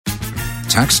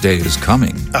Tax day is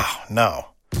coming. Oh, no.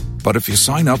 But if you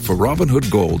sign up for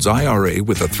Robinhood Gold's IRA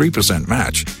with a 3%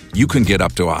 match, you can get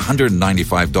up to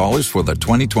 $195 for the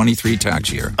 2023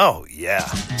 tax year. Oh, yeah.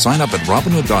 Sign up at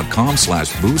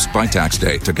Robinhood.com/boost by tax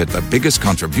day to get the biggest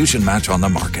contribution match on the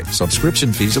market.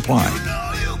 Subscription fees apply.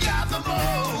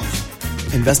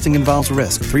 Investing involves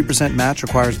risk. 3% match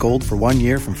requires gold for 1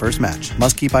 year from first match.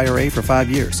 Must keep IRA for 5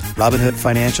 years. Robinhood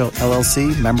Financial,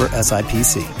 LLC, member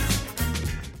SIPC.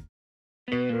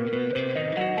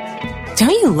 Don't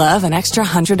you love an extra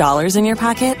 $100 in your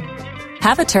pocket?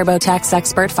 Have a TurboTax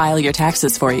expert file your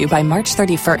taxes for you by March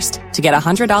 31st to get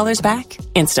 $100 back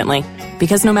instantly.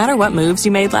 Because no matter what moves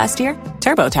you made last year,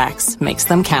 TurboTax makes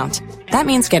them count. That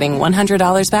means getting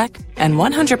 $100 back and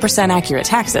 100% accurate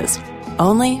taxes.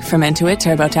 Only from Intuit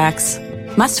TurboTax.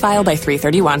 Must file by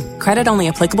 3/31. Credit only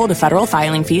applicable to federal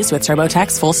filing fees with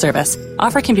TurboTax full service.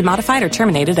 Offer can be modified or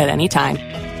terminated at any time.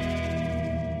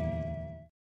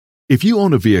 If you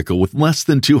own a vehicle with less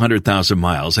than 200,000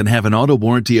 miles and have an auto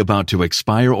warranty about to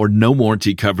expire or no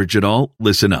warranty coverage at all,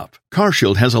 listen up.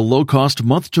 CarShield has a low-cost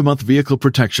month-to-month vehicle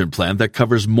protection plan that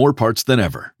covers more parts than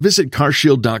ever. Visit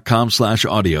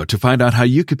carshield.com/audio to find out how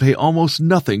you could pay almost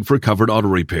nothing for covered auto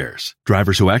repairs.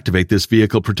 Drivers who activate this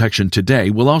vehicle protection today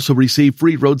will also receive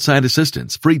free roadside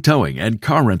assistance, free towing, and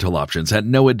car rental options at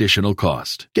no additional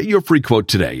cost. Get your free quote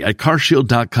today at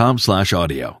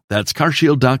carshield.com/audio. That's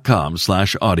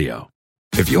carshield.com/audio.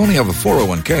 If you only have a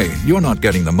 401k, you're not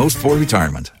getting the most for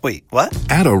retirement. Wait, what?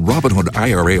 Add a Robinhood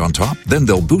IRA on top, then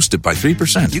they'll boost it by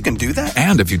 3%. You can do that?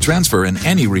 And if you transfer in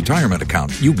any retirement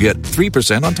account, you get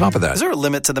 3% on top of that. Is there a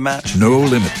limit to the match? No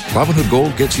limit. Robinhood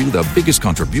Gold gets you the biggest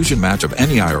contribution match of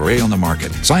any IRA on the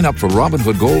market. Sign up for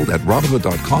Robinhood Gold at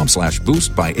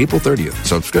Robinhood.com/boost by April 30th.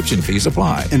 Subscription fees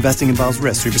apply. Investing involves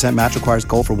risk. 3% match requires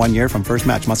gold for 1 year from first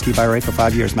match. Must keep IRA for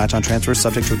 5 years. Match on transfers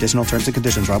subject to additional terms and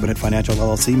conditions. Robinhood Financial,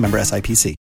 LLC, member SIPC.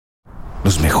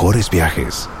 Los mejores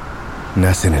viajes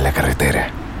nacen en la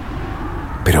carretera,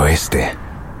 pero este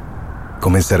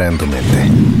comenzará en tu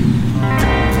mente.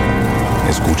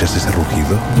 ¿Escuchas ese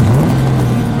rugido?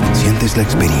 ¿Sientes la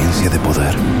experiencia de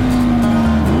poder?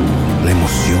 ¿La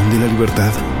emoción de la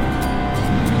libertad?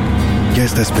 Ya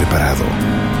estás preparado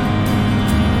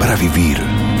para vivir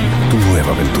tu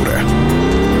nueva aventura.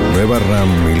 Nueva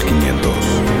RAM 1500.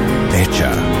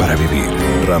 Hecha para vivir.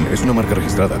 RAM es una marca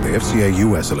registrada de FCA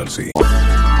US LLC.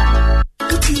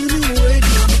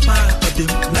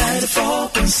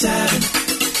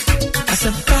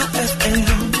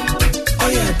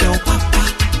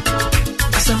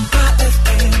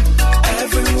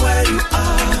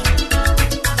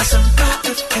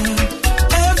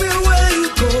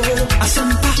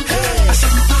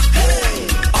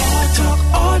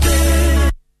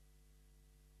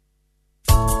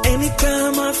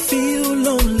 Anytime I feel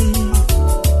lonely,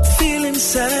 feeling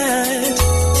sad,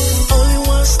 only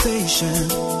one station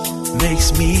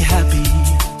makes me happy.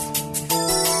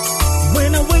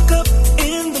 When I wake up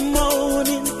in the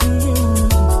morning,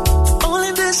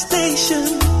 only this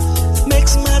station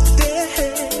makes my day.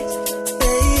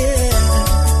 Yeah.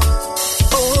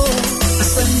 Oh,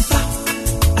 Asampa,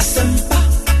 Asampa,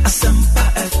 Asampa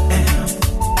FM.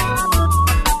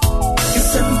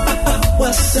 Asampa,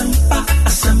 Asampa,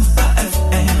 Asampa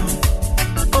FM.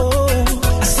 Oh,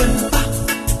 Asampa,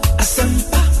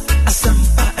 Asampa,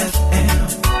 Asampa FM.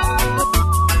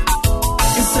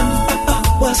 Asampa,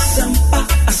 Asampa,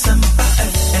 Asampa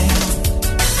FM.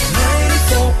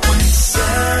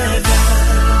 94.7.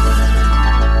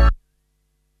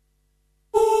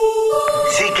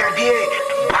 Zikadie,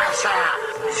 pasa.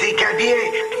 Zikadie,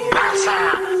 pasa.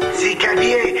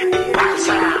 Zikadie,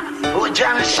 pasa.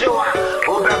 Ojana showa,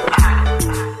 obepa.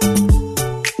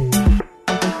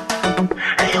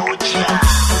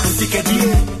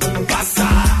 Zikadie, pasa.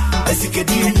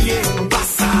 Zikadie,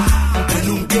 pasa.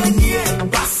 Kanungenye,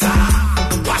 pasa.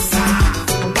 Pasa,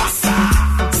 pasa.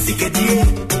 Zikadie,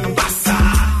 pasa.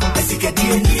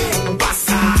 Zikadie,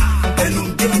 pasa.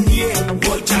 Kanungenye,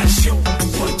 wojasho,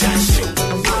 wojasho,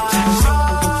 wojasho.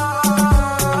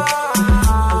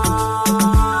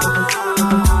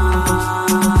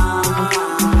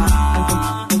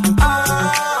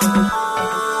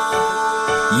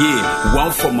 Yeah,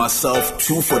 one for myself,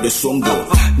 two for the Songo.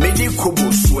 Many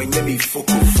kobo swing me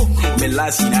foko. Me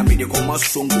last in I made the Koma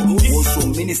Songo. Also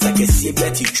minister can see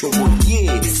that trouble.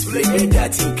 Yeah, display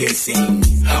that you can sing.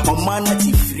 On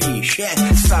manati free,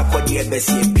 share. Sako the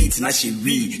best beat na she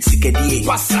we. Sikedi,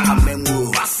 pasa,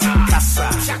 amengo, pasa, kasa.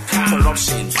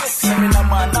 corruption. Seminar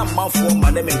man, I'm my for my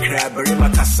name and crab, very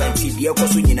much a scientist. The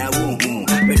Okosu in a room,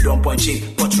 me don't punch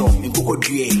it, potron, in Coco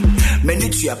Due,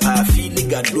 Menitia pa, feeling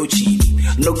gadochi.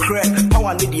 No crack,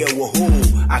 power media wo ho,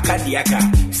 Akadiaka,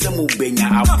 Samu Benya,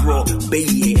 Abro,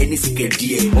 Bay, any secret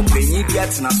dear, or Penny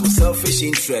Biatnas for selfish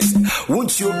interest.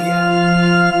 Won't you be?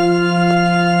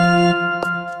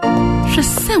 She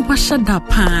said, Washada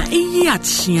pa, a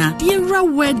yachia, dear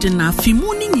wedding, a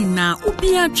fimoning in a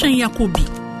ubia train Yakobi.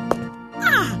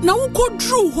 Ah, now go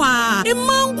drew wa, a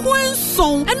man quen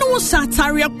song, and no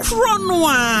sataria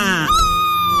chronoa.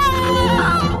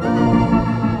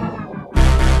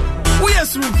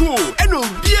 Sugo eno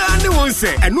bia ne won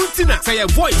say enu tina say your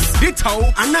voice data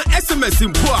and SMS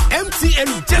impo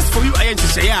MTN just for you ayen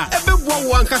cheshaya ebebo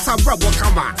wan kasa brabo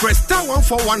kama press star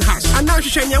 141 hash and now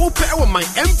hwehwanya wo pe e my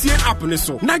MTN app ne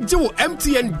so na je wo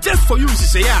MTN just for you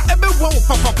cheshaya ebebo wo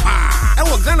papa e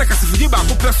wo Ghana kasifidi ba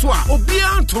ko preso a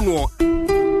obia anto no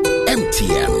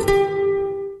MTN.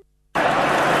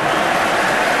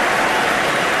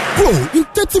 Bro, in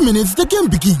 30 minutes, the game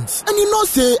begins. And you know,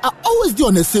 say, I always do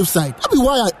on the safe side. That be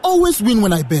why I always win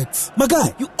when I bet. My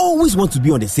guy, you always want to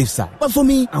be on the safe side. But for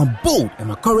me, I'm bold and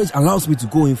my courage allows me to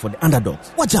go in for the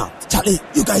underdogs. Watch out. Charlie,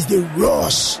 you guys, they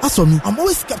rush. As for me, I'm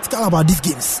always skeptical about these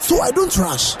games. So I don't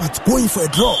rush, but go in for a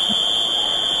draw.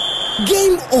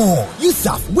 Game on!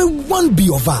 USAF will one be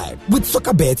your vibe. With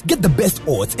SoccerBet, get the best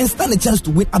odds and stand a chance to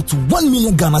win up to 1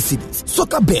 million Ghana cedis.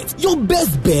 SoccerBet, your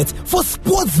best bet for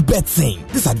sports betting.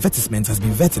 This advertisement has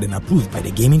been vetted and approved by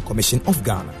the Gaming Commission of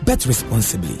Ghana. Bet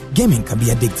responsibly. Gaming can be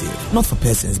addictive. Not for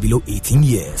persons below 18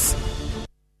 years.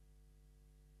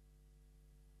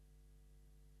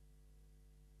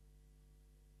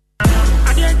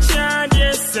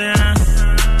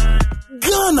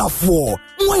 Ghana for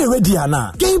why ready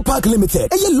ana Game Park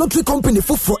Limited a lottery company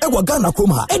for ewa Ghana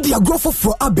Kroma e dia grow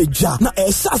for Abeja na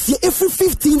e sase every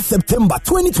 15 September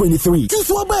 2023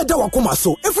 tinso aba da wakoma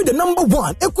so every the number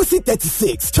 1 equity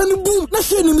 36 chani boom na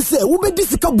share nim say wo be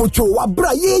disika bocho wa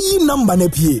bra ye number na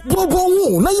pie bobo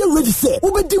wo na ye ready say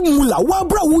wo be di mula wa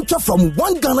bra wo twa from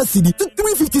 1 Ghana cedi to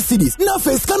 350 cedis na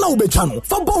face kana wo be chano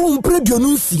fa bo ho predio no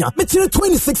nsia me tire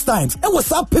 26 times e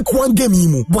was up pick one game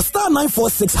yimu but star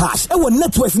 946 hash e was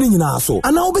network ni nyina so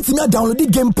and now bet me download the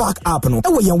Game Park app no e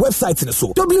wo your website ni so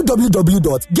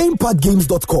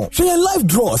www.gameparkgames.com share live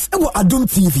draws e wo Adum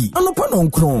TV anopa no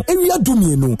nkron e wi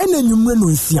adumie no e na nwumre no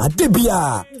nsia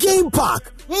debia Game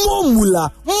Park more mula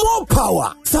more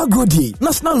power Sagodi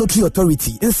National Lottery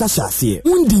Authority in Sashase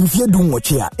undi mfie du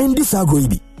nwoche a endi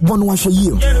Sagodi bono wa hwe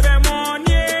yiem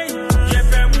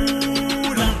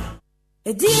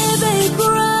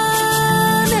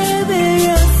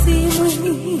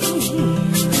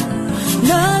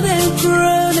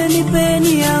Corona ni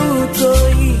penny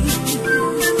autoi.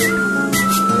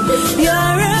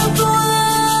 Yara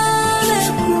bola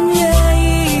kumyai.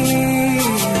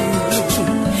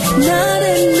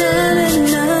 Nada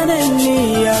ni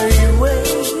ariwe.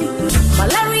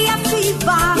 Malaria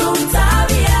fever,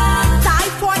 Lontavia.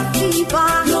 Typhoid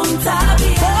fever,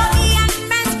 Lontavia. Body and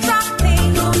menstrual pain,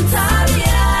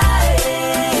 Lontavia.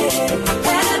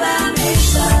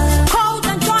 Cold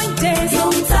and jointed,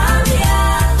 Lontavia.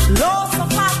 Loss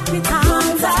of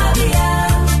appetite,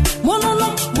 mono,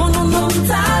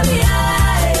 Lontavia.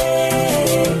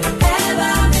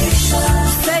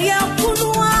 Say a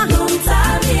punua,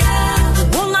 Lontavia.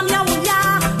 Wona mya wuya,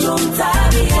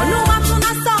 Lontavia. Wonu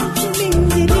matuna something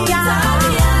india,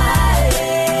 Lontavia.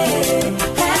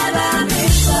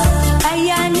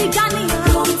 Aya ni gani,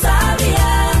 Lontavia.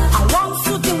 I want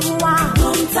to do one,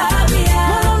 Lontavia.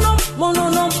 Mono,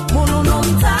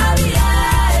 Lontavia.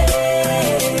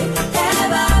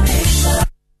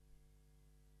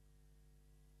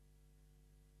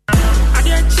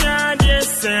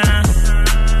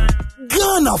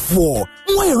 Ghana for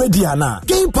why ready ana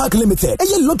Game Park Limited a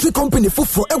lottery company for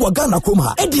ewa Ghana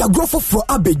Kroma e dia grow for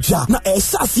Abeja na e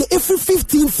sase every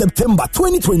 15 September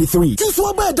 2023 tinso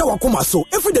aba da wakoma so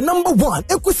every the number 1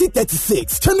 equity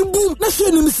 36 chani boom na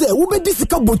share nim say wo be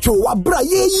disika bocho wa bra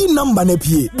ye number na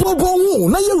pie bobo wo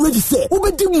na ye ready say wo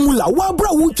be di mula wa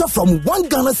bra wo twa from 1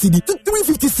 Ghana cedi to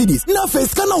 350 cedis na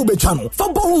face kana wo be chano fa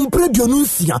bo ho predio no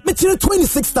nsia me tire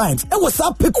 26 times e was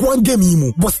up pick one game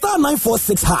yimu but star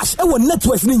 946 hash e was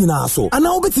network ni nyina so and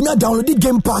now bet me download the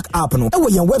Game Park app no e wo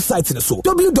your website ni so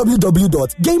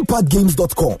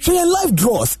www.gameparkgames.com share live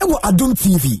draws e wo Adum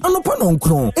TV anopa no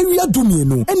nkron e wi adumie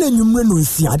no e na nwumre no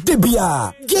nsia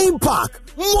debia Game Park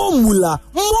more mula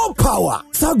more power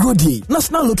Sagodi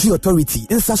National Lottery Authority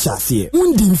in Sashase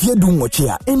undi mfie du nwoche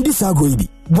a endi Sagodi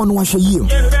bono wa hwe yiem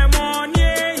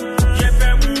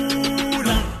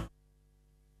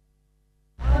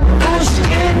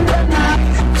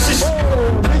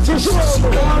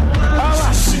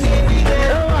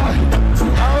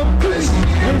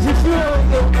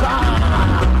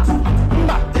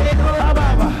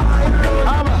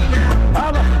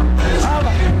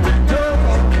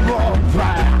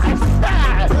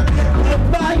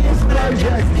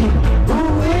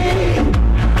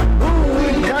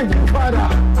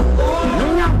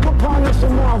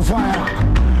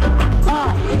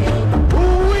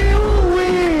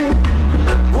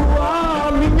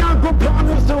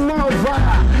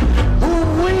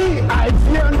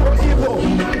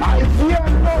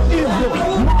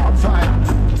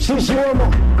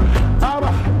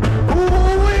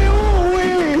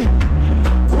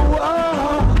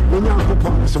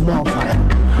more fire.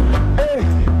 Hey,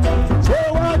 say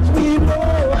what we know.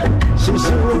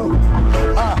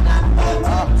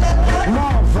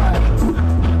 More fire.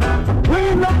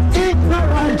 We're not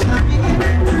ignorant,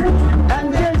 and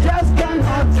they just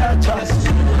cannot touch us.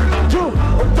 True,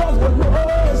 talk with the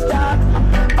whole star.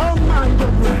 Oh my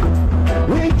God,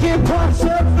 we keep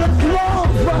ourselves the flow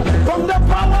from the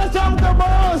powers of the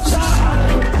most high.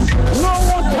 No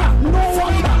water, no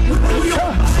water.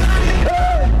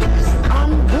 Hey,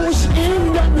 ambush in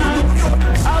the night.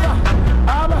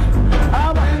 Abba.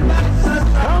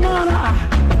 Come on,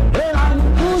 hey,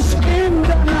 ambush in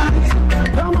the night.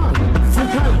 Come on, you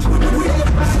can't.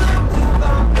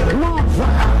 More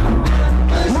fire.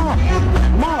 More.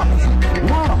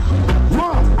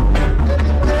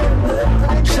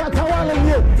 Shatawale,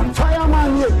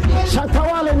 fireman,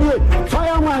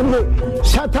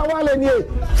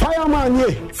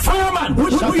 fireman,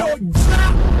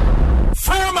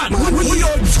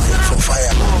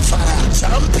 fire, more fire,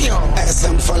 champion,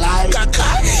 SM for life,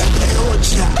 Kakari,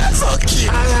 that's okay,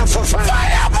 I am for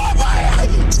fire, more fire,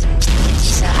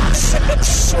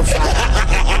 so fire.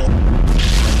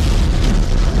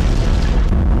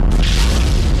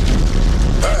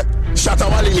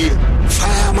 Shatawale,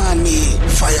 fireman,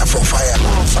 fire for fire,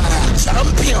 more fire,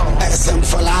 champion, SM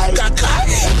for life,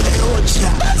 Kakari,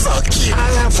 that's okay, I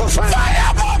am for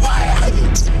fire, more fire,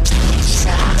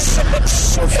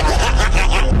 so fire.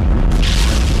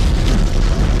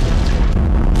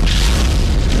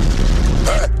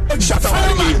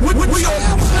 Shatawale,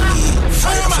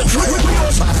 fireman,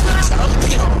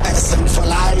 champion, SM for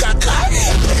life, Kakari,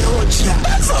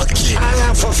 that's okay, I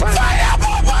am for fire,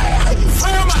 more fire,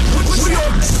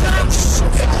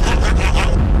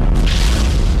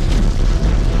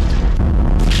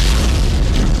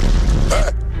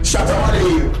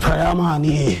 fireman,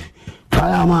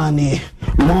 fireman,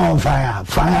 more fire,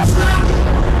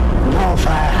 more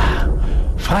fire,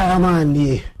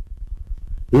 fireman,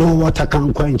 no water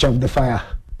can quench of the fire.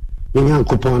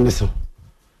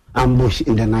 Ambush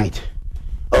in the night.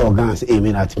 All guns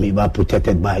aiming at me, but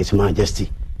protected by His Majesty.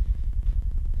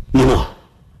 You know,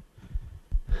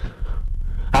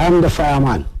 I am the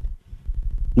fireman.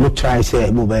 You try say,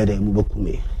 you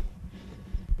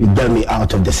get me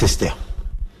out of the system.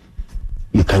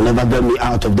 You can never get me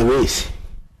out of the race.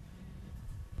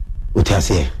 What I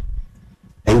say?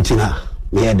 Empty now.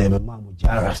 Me had them mamu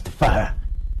jaras the fire.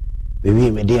 Baby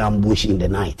me dey ambush in the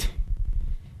night.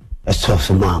 A soft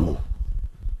mamu.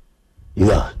 You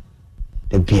got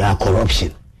the PR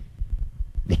corruption.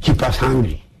 They keep us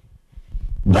hungry.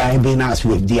 Bribing us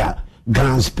with their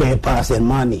grants, papers and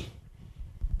money.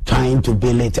 Trying to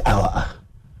belittle our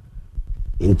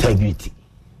integrity.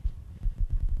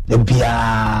 The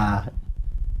PR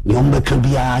Number can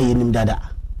be a in dada.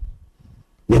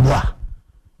 Neboa.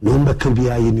 Number can be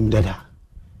a in dada.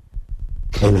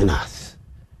 Criminals.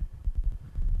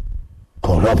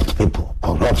 Corrupt people.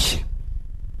 Corruption.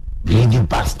 Greedy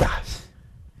bastards.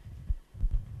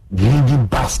 Greedy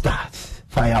bastards.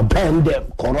 Fire burn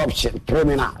them. Corruption.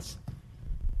 Criminals.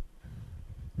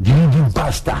 Greedy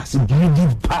bastards. Greedy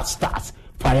bastards.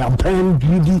 Fire burn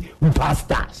greedy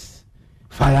bastards.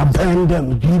 Fire burn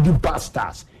them. Greedy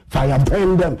bastards. Fire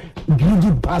burn them,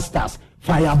 greedy bastards.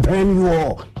 Fire burn you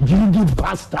all, greedy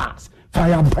bastards.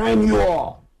 Fire burn you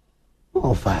all.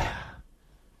 Oh, fire.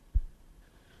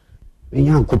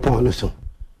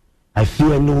 I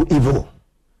fear no evil.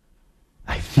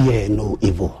 I fear no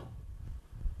evil.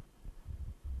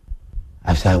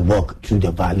 As I walk through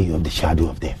the valley of the shadow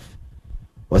of death.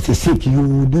 What is sick, you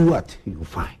will do what? You will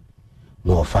find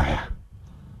more fire.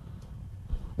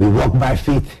 We walk by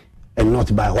faith and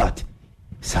not by what?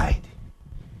 Side.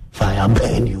 Fire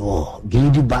burn you all.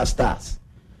 Greedy bastards.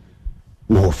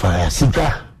 More fire.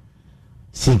 Sika.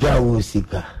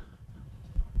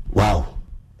 Wow.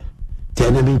 The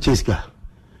enemy Chiska.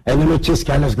 Enemy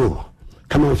Chiska, let's go.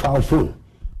 Come on, foul phone.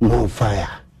 More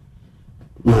fire.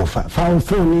 Foul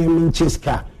phone, enemy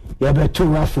Chiska. You better too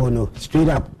rough for no. Straight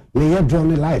up. May you draw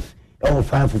the life. Oh,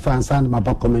 fire for fans and my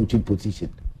back commentary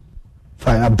position.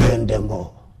 Fire burn them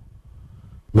all.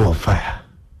 More fire.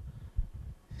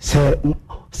 Say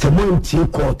one tea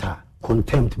quarter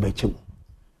contempt betchum.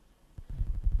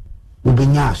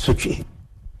 Ubinya suchi.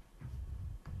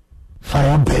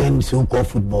 Fire burn so called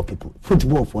football people.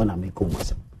 Football for na make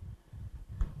myself.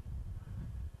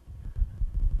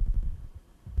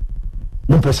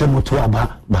 No person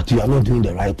motuaba, but you are not doing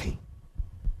the right thing.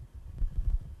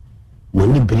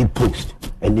 Money very post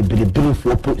and the very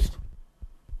for post.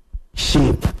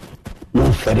 Shame.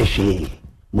 No fair shame.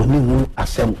 Money who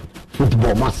assemble.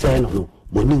 Football must say no,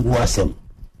 money was him.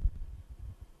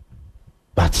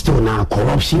 But still now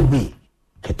corruption be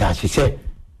Ketashi say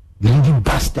greedy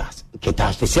bastards.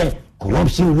 Ketashi say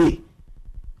corruption way.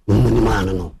 Man,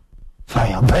 no.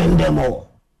 Fire burn them all.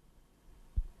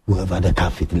 Whoever the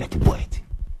can fit, let it boy it.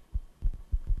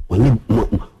 When you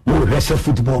more wrestle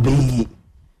football be,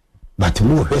 but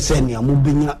more wrestle near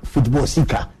moving football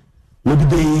seeker. No be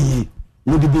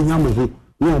yamu,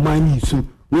 no mind you,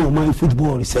 no mind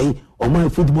football say, or my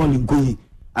football in Kui,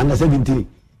 under 17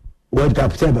 World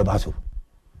Cup Saber Basso.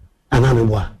 And I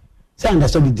know say under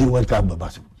 17 World Cup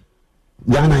Basso.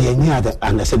 Ghana near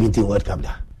under 17 World Cup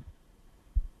there.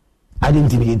 I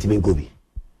didn't even go be.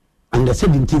 Under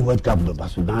 17 World Cup the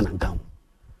Sudan and come.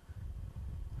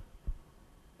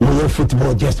 More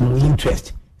football, just more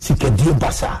interest. Seek a dear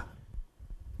bassa.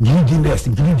 Greediness,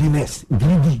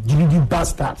 greedy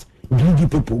bastards. Greedy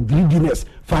people, greediness.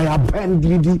 Fire burn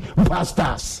greedy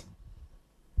bastards.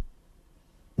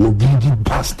 No greedy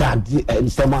bastard.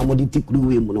 And some are modi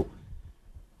tikru mono.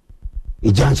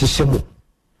 Ijansi shemo.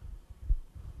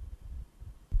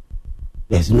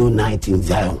 There's no night in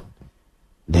Zion.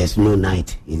 There's no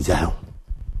night in Zion.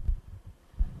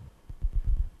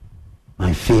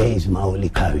 My fear is my only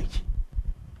courage.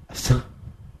 So,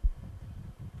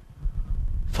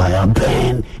 fire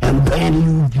burn and burn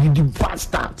you greedy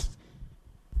bastards.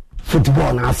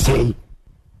 Football, I say,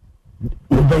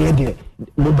 nobody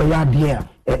there,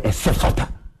 a sefata.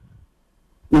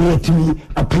 Near to me,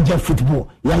 a picture football.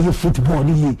 Yeah, you football,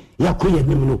 yeah, quiet,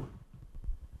 no.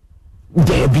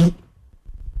 Debbie.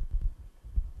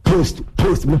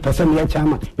 Post, me person me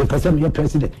chairman, me person me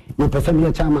president, me person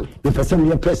me chairman, me person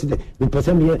me president, me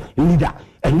person me leader,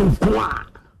 and no kwa.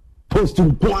 Post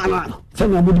to kwa.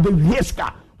 Send me the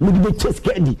yeska, me the chest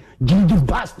candy, greedy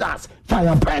bastards,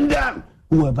 fire burn them.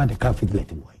 Whoever the conflict let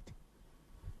him wait.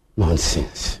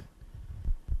 Nonsense.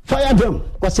 Fire them.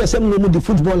 What's the same name of the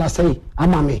footballer say?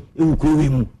 Amame, you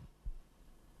him.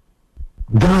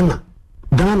 Ghana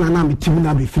na me team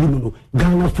na be film.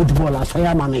 Ghana footballer say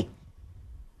amame.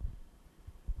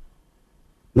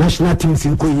 National teams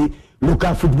in Koyi,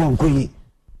 local football in Koyi.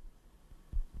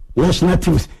 National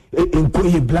teams in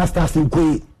Koyi, Blasters in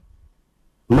Koyi.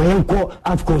 Mayenko,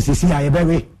 AFCON, CC,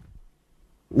 Ayebere.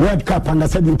 World Cup under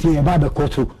 17, Ababe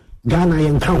Koto, Ghana,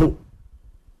 Yankahu.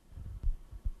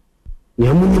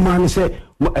 Yamuni man say,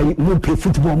 mu play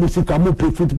football, musica, mu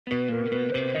play football.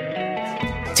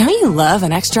 Don't you love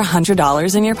an extra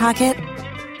 $100 in your pocket?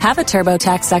 Have a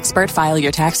TurboTax expert file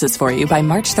your taxes for you by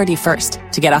March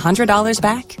 31st to get $100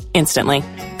 back instantly.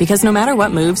 Because no matter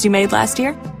what moves you made last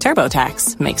year,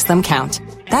 TurboTax makes them count.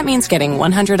 That means getting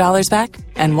 $100 back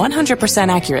and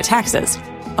 100% accurate taxes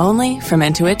only from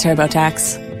Intuit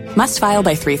TurboTax. Must file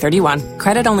by 3/31.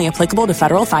 Credit only applicable to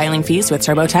federal filing fees with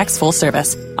TurboTax full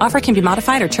service. Offer can be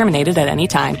modified or terminated at any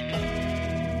time.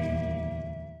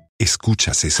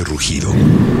 ¿Escuchas ese rugido?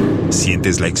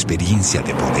 ¿Sientes la experiencia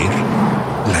de poder?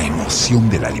 ¿La emoción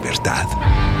de la libertad?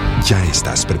 Ya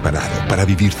estás preparado para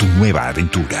vivir tu nueva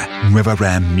aventura. Nueva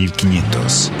Ram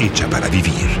 1500, hecha para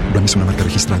vivir. Ram es una marca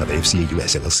registrada de FCA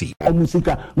US LLC.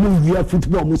 Música, música,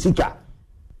 fútbol, música.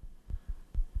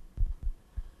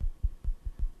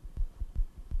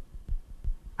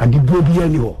 Adibo bi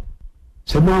ani ho.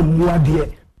 Se mo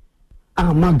muade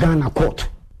a magana court.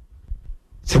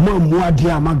 Se mo muade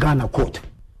a magana court.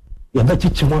 Ya beti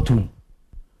chimotum.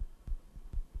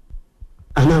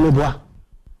 Anano boa.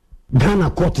 Ghana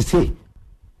court say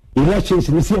elections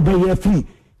ni say be free.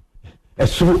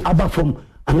 So aba from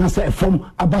anasa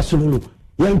from abasulu.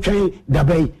 Yan twen da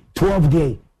be 12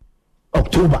 day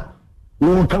October.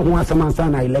 No kan ho asamansa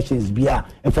na elections bia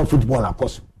e for football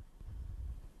akoso.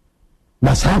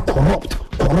 That's how corruption.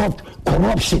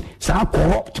 So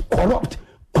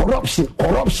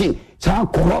corruption. So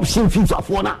corruption FIFA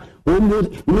for now.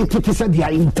 Make it say they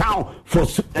are in town for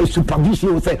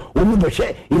supervision. We say, we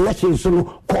elections.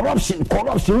 So corruption.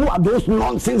 Who are those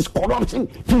nonsense corruption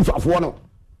FIFA for now?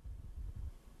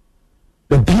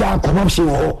 The PR corruption.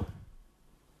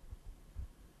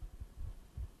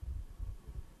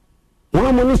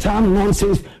 One money some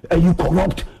nonsense. You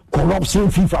corruption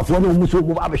FIFA for no muso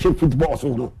go abeshe football so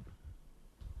no.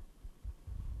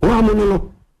 One money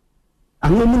no.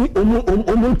 And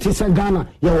no tisa Ghana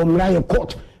ya omra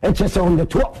court HS on the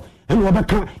 12th and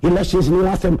wabaka elections no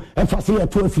last time FAC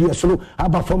 12 years so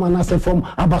aba from anase from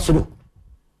abasolo.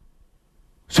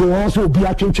 So also be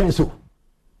a change so.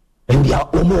 And they are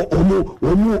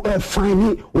omo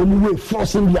finding omo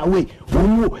forcing their way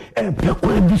omo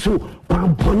pekwan bi so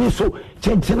pamponi so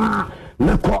chenchena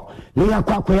meko ni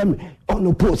akwakoyem on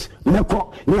the post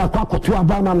meko ni akwakoto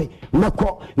abama me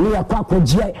meko ni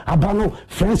akwakoje abano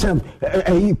friends and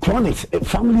chronics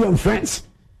family and friends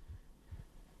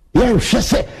yeah she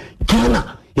say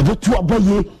Ghana You bet to obey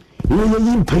ye,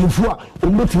 you pay for,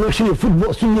 motivation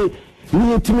football, so ye,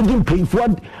 timid pay for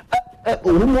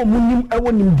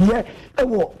woman dear,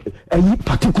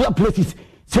 particular places,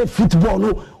 say football,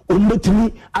 no,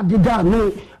 me at the down,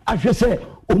 no, I should say,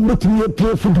 me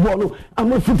play football, no,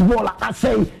 I'm a footballer, I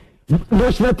say,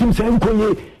 national teams,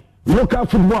 local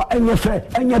football, NFL,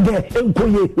 any day,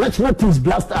 national teams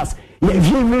blasters,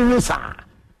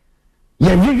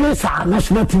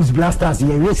 national teams blasters,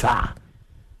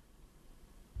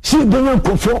 see the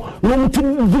one for no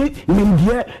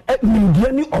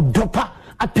India ni odopa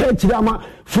attach drama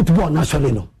football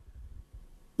national no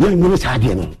yen minister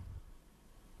ade no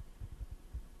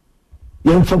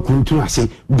yen fa kuntu ase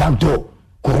backdoor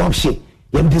corruption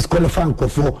yen disqualify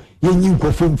nkofo yen yin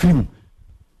nkofo film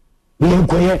yen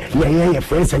koye yen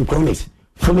friends and cronies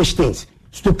foolish things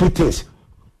stupid things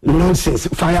nonsense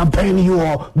fire burn you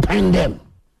or burn them.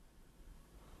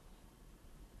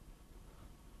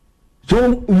 So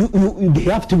they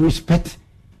have to respect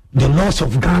the laws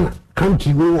of Ghana,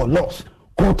 country war laws.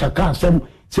 Court some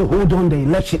say hold on the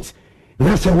elections.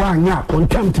 That's a one ya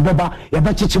contempt baba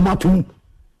yabachichi matum.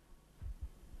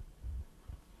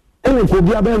 Any could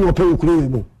be a ben or pay.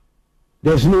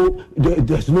 There's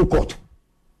no court.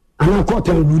 And a court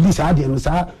and release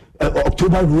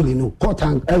October ruling no court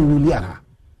and rule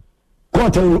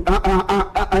court and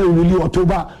rule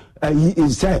October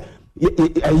is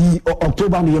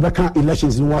October no yebeka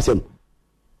elections no wasem.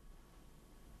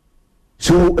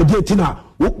 So again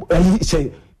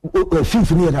say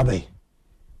FIFA ni dabe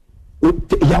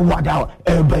ya wada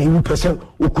ebe you person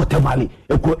ukotemali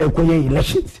ekoye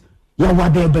elections ya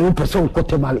wada ebe you person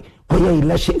ukotemali koye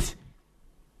elections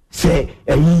say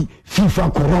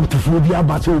FIFA corrupt phobia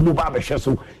but so mo ba be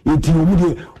hweso enti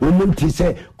omu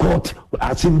say court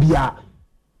asimbia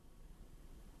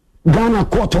Ghana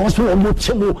court also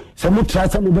chemo some try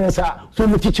some besa so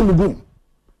mo chichimo boom.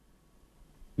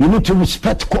 You need to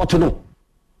respect court no.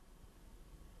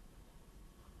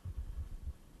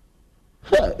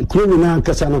 Criminal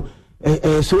kasano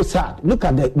so sad. Look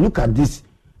at this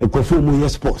Kofu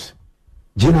sports.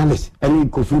 Journalists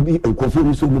and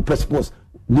Kofu so mo press sports.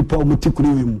 Nipa mo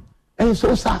tikuri mu.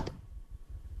 So sad.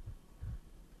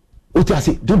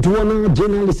 Say, don't wanna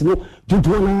journalists no, don't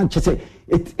wanna just say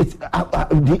it's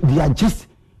they are just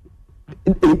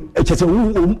just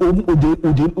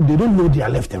they don't know their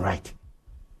left and right.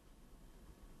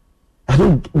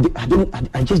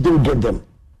 I just don't get them.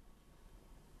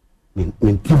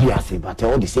 But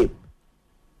all the same.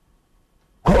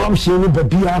 Corruption,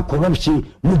 babia,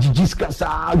 corruption, mujijiska,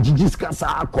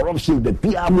 corruption,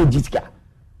 babia, mujiska.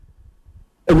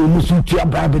 And we must to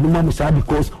bribe the mamusa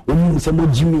because we need some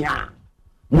Jimia.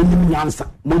 Answer,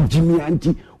 more Jimmy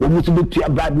Auntie, we must be to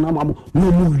bribe no more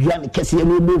young Cassia,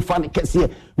 no more funny Cassia.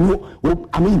 No,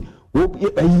 I mean,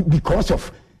 because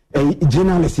of a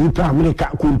journalist in America,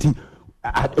 Kunti,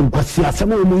 at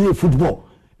some football,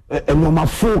 and no more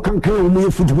 4 can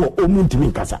carry football, or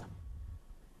Muntimikasa.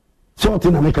 So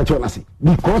in America,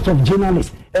 because of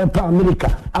journalists in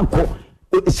America, Uncle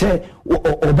say,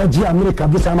 Obaji America,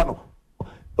 this amount.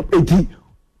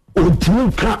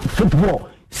 Football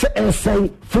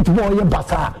say football ye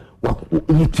basa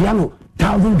yitiano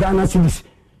 1,000 Ghana cedis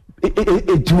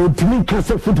it will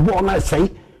cancel football na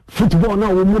say football na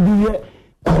wo mudi ye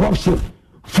corruption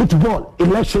football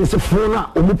elections for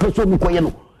na o mo person mo koye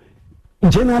no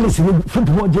journalists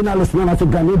football journalists na say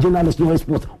Ghana journalists no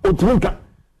sports o trinka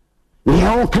ni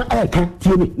all can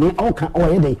tieni ni all can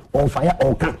o ye o fire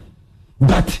all can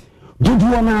but do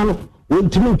na no o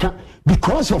trinka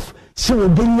because of so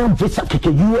Benyan visa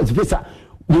US visa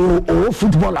the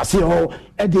football I say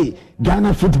the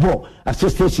Ghana Football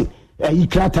Association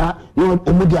ikrata no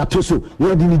omudi atoso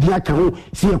no de dia kan ho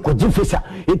see ko visa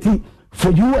eti for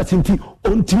US enti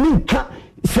ontimi ka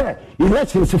say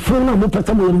elections for na mo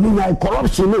pesa mo ni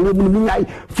corruption no mo ni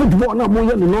football na mo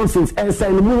ye nonsense and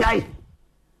say no mo ai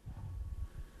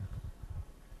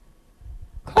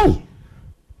hey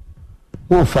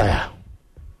on fire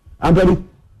I'm ready.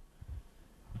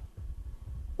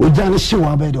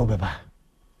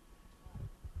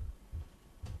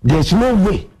 There's no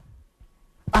way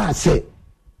I say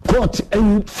court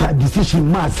and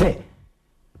decision must say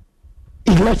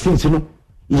elections no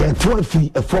you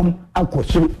 12 a form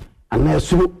akosuru and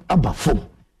esuru aba form.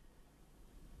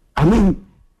 I mean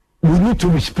we need to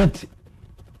respect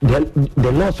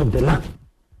the laws of the land.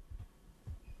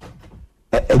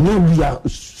 And then we are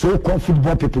so called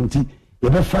football people you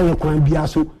better fire kwan bia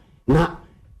so na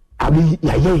abi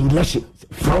ya elections,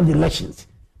 fraud elections.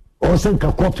 Also,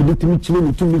 court to let me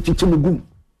gum.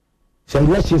 So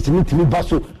elections need to be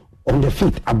basso on the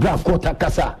feet. A black court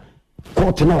akasa.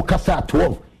 court na okasa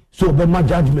 12 so obema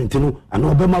judgment no and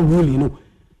obema ruling no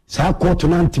sa court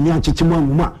na ntimi anchichimu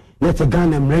anuma na se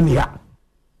Ghana emreni ya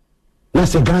na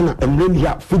se Ghana emreni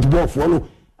ya football for no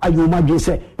ayoma dwe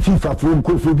se FIFA for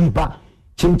nko for bi ba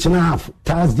chinchina half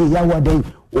Thursday yawa day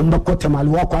umba kote mali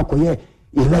wako akoye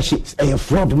elections a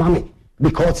fraud money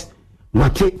because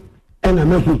mate ena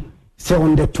mehu say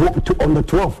on the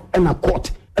 12 ena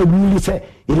court a really say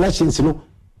elections no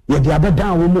ye di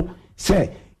abeda wo say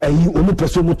ayi omu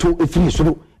person mo to efiri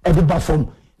so every form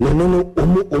no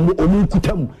omu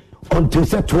kutam until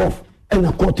say 12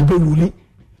 ena court be rule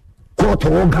court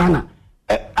o Ghana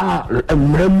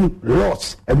emremu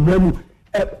loss emremu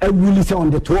really say on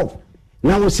the 12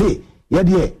 now we say ye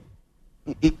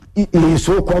dey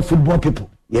so called football people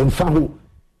yemfa ho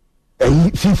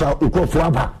FIFA ukofo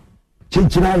aba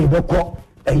chinchina yebeko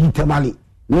temali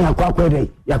ni akwa dey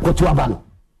yakoto aba no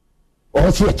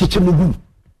o se chichimugum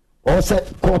o se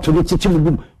court ni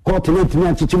chichimugum court ni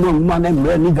timi chichimu ma na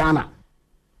mra ni Ghana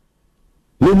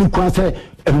ni kwa se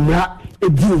mra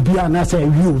edi obi ana se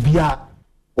wi obi a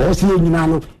o se nyina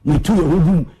no yitu ye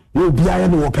hugum ni obi a ye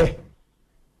no wope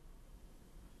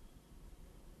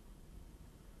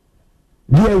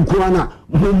dia nkuana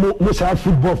mo sa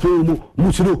football fe mo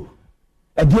musuro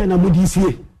dia na mudi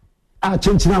sie a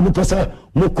chenchina mo pese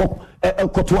mo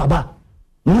koto aba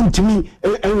muntimi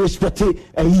respect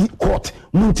court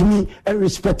muntimi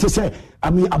respect say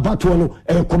ami abato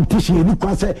no competition ni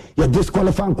kwa say you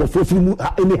disqualify ko for mu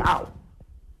anyhow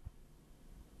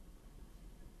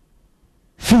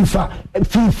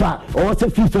FIFA or say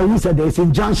FIFA we said there is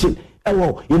injunction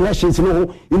elections no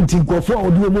inti nkofo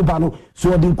odi omo ba no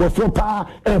so odi nkofo pa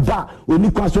eba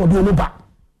oni kwa so odi omo ba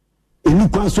eni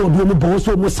kwa so odi omo ba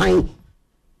so mo sign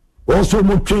also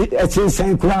mo twe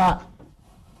sign kra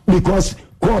because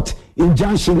court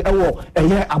injunction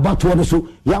eye abato no so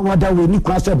ya wada we ni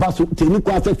kwa se ba so te ni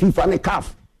kwa se FIFA ne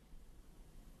CAF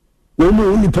wo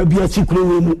mo ni pa bia sikro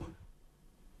wo mu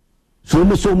so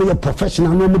mo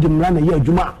professional no mo de mra na ye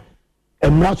adwuma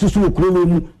emra so so okro wo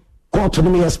mu court no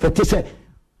me expect say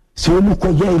so mu ko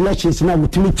ye elections na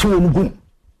wotimi chi wo mu gum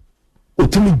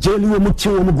wotimi jeli wo mu chi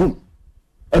wo mu gum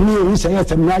emi o say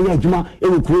yes emra ye adwuma e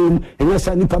wo kro mu enye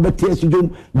sa nipa betia sujum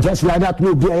just like that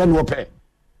no bia ye no pe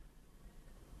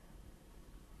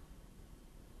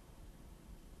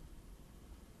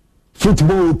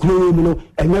football kro mu no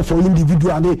enye for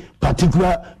individual and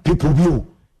particular people view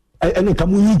ene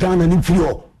kamu yi Ghana ni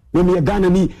frio we me Ghana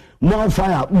ni more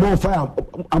fire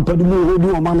ampadu mo hold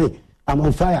on money I'm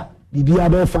on fire bibia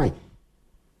be fine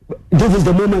this is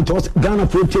the moment us Ghana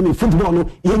for team football no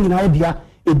yen na idea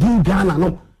edin Ghana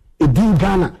no edin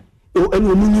Ghana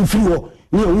ene omu frio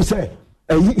ni o say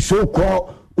so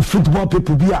call football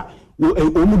people bia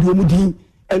omudi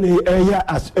ene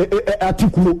as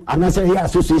article anasa here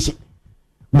association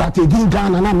but edin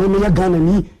Ghana na me Ghana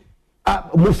ni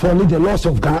mo follow the laws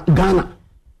of Ghana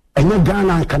and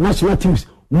Ghana national teams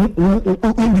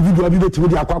individual be to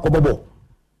the akwa bobo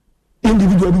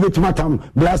individual be to matam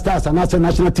blasters and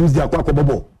national teams the akwa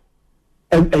bobo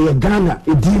and Ghana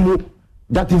edimu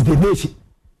that is the nation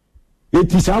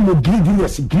it is our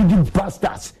greedy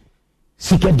bastards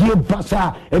sikadie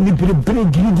basa and the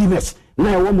greediness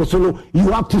now almost so you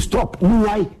have to stop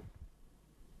why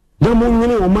the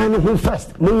money o man who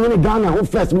first money Ghana who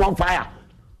first more fire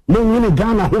money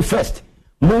Ghana who first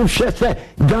mon chef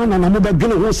Ghana na mo be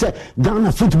gele ho se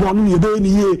Ghana football no ye be ni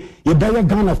ye be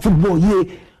Ghana football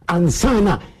ye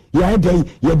ansana ya dey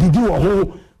ye didi wo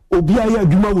ho obi aye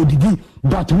adwuma wo didi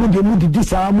but mo de mo didi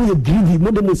sa mo ye greedy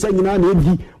mo de mo sa nyina na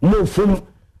edi mo fom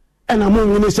ena mo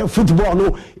nwene se football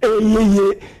no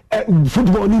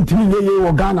football ni ntimi ye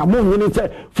wo Ghana mo nwene se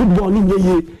football ni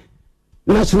ye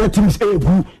national teams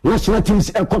egu national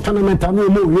teams tournament no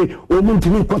mo ye o mo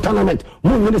ntimi tournament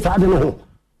mo nwene sa de no ho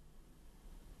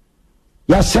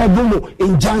ya said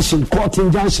injunction court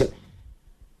injunction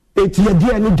it ye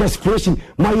dey any desperation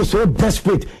my you so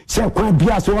desperate say kwa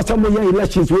bia so some year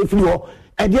elections we free ho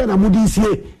e dey na mudi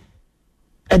sie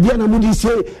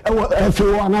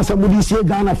FAO and asa mudi sie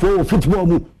Ghana for football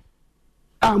mu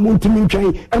mo ntimi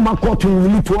ntwen e ma court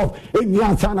really 12 e mi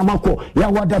ansa na mako ya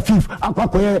wada FIFA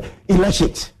akwakoye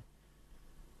elections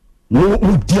mo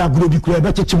diagro bi kura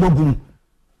be chichimogum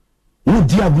mo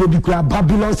diagro bi kura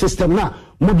Babylon system na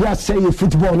mo dia say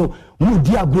football no mo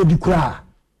dia go bi kura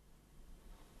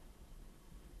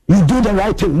you do the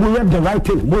right thing mo the right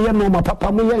thing mo no ma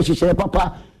papa mo share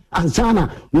papa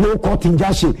ansana no court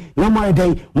injunction na my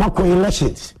day mako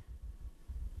elections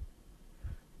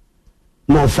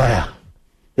more fire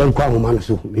yan kwa mo man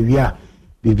so me bia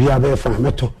be fa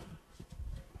meto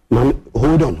man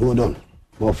hold on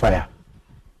more fire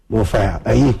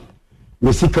ayi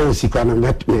me sika o sika na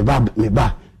me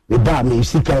ba me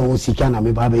sika o sika na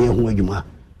me ba be ho adwuma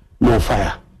more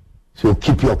fire. So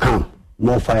keep your calm,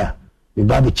 more fire. Me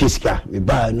ba be chiska me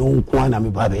ba no nko na me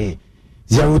ba be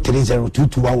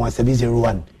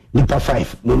 0302211701 nipa 5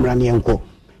 momra ne enko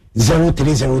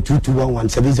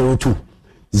 0302211702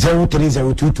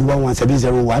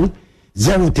 0302211701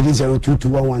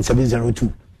 0302211702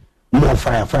 more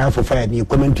fire for fire in your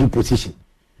commentary position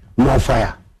more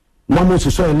fire mama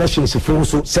so elections for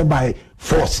so set by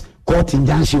force court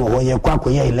injunction or ye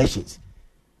kwakoye elections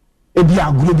e bia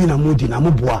aguro bi na modi na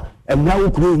moboa emra wo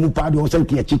kuro mu pa de o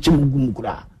sanke ya chichi mugum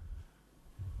kura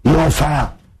more fire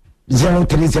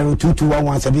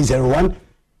 0302211701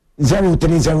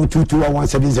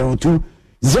 0302211702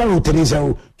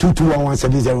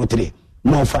 0302211703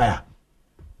 more fire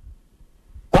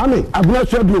Kwame abuna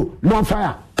swado more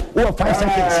fire what 5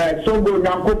 seconds so go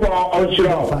Nyankopo on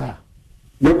fire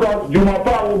because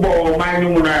Jumapa Ubo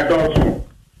mine muna dosu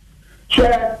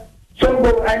che so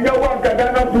go and you want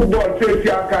Ghana football say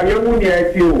aka yewuni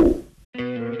eti.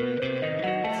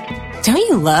 Don't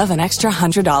you love an extra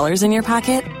 $100 in your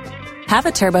pocket? Have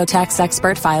a TurboTax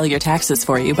expert file your taxes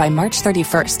for you by March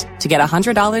 31st to get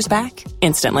 $100 back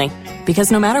instantly.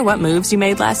 Because no matter what moves you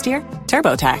made last year,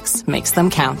 TurboTax makes them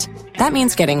count. That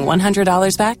means getting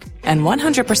 $100 back and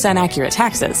 100% accurate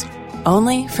taxes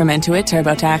only from Intuit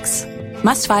TurboTax.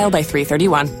 Must file by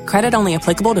 3/31. Credit only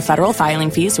applicable to federal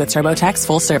filing fees with TurboTax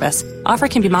full service. Offer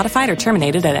can be modified or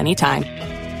terminated at any time.